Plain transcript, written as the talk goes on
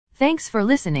Thanks for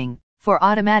listening. For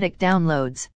automatic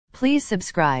downloads, please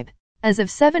subscribe. As of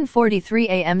 7:43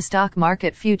 a.m. stock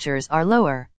market futures are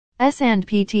lower.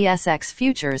 S&P TSX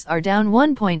futures are down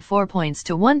 1.4 points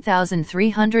to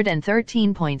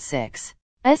 1,313.6.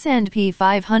 S&P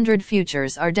 500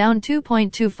 futures are down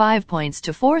 2.25 points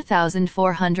to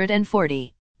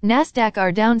 4,440. Nasdaq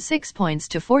are down 6 points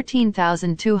to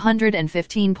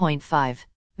 14,215.5.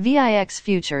 VIX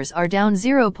futures are down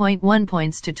 0.1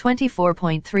 points to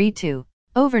 24.32.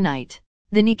 Overnight,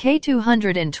 the Nikkei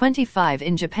 225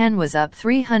 in Japan was up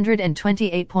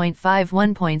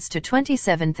 328.51 points to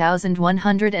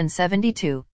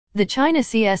 27,172. The China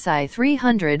CSI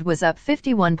 300 was up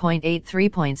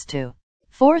 51.83 points to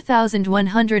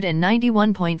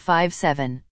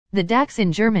 4,191.57. The DAX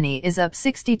in Germany is up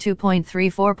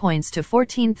 62.34 points to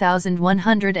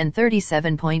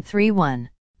 14,137.31.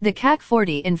 The CAC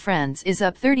 40 in France is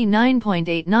up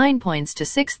 39.89 points to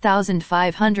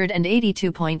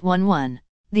 6,582.11.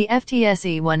 The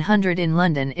FTSE 100 in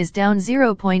London is down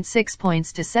 0.6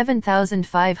 points to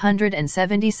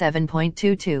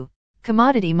 7,577.22.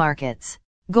 Commodity markets.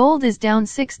 Gold is down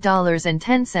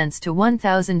 $6.10 to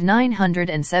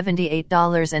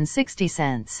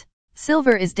 $1,978.60.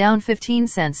 Silver is down 15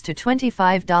 cents to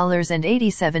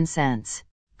 $25.87.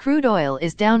 Crude oil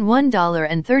is down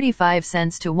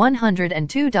 $1.35 to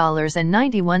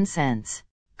 $102.91.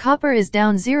 Copper is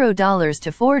down $0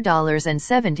 to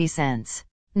 $4.70.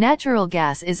 Natural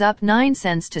gas is up 9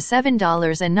 cents to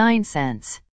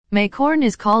 $7.09. May corn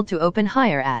is called to open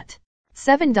higher at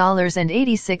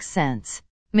 $7.86.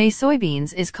 May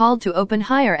soybeans is called to open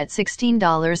higher at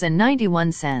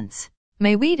 $16.91.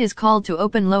 May wheat is called to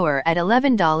open lower at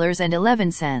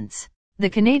 $11.11. The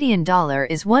Canadian dollar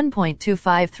is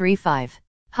 1.2535.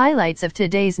 Highlights of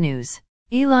today's news.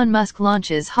 Elon Musk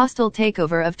launches hostile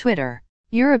takeover of Twitter.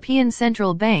 European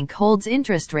Central Bank holds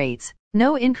interest rates,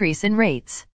 no increase in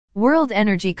rates. World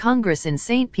Energy Congress in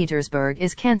St. Petersburg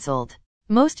is cancelled.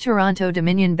 Most Toronto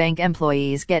Dominion Bank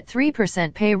employees get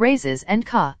 3% pay raises and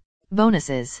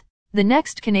bonuses. The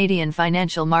next Canadian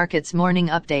financial markets morning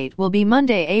update will be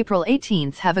Monday, April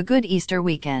 18th. Have a good Easter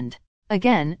weekend.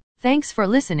 Again, thanks for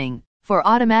listening. For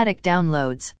automatic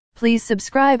downloads, please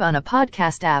subscribe on a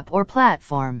podcast app or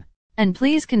platform. And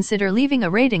please consider leaving a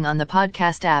rating on the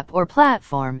podcast app or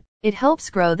platform. It helps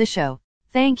grow the show.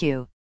 Thank you.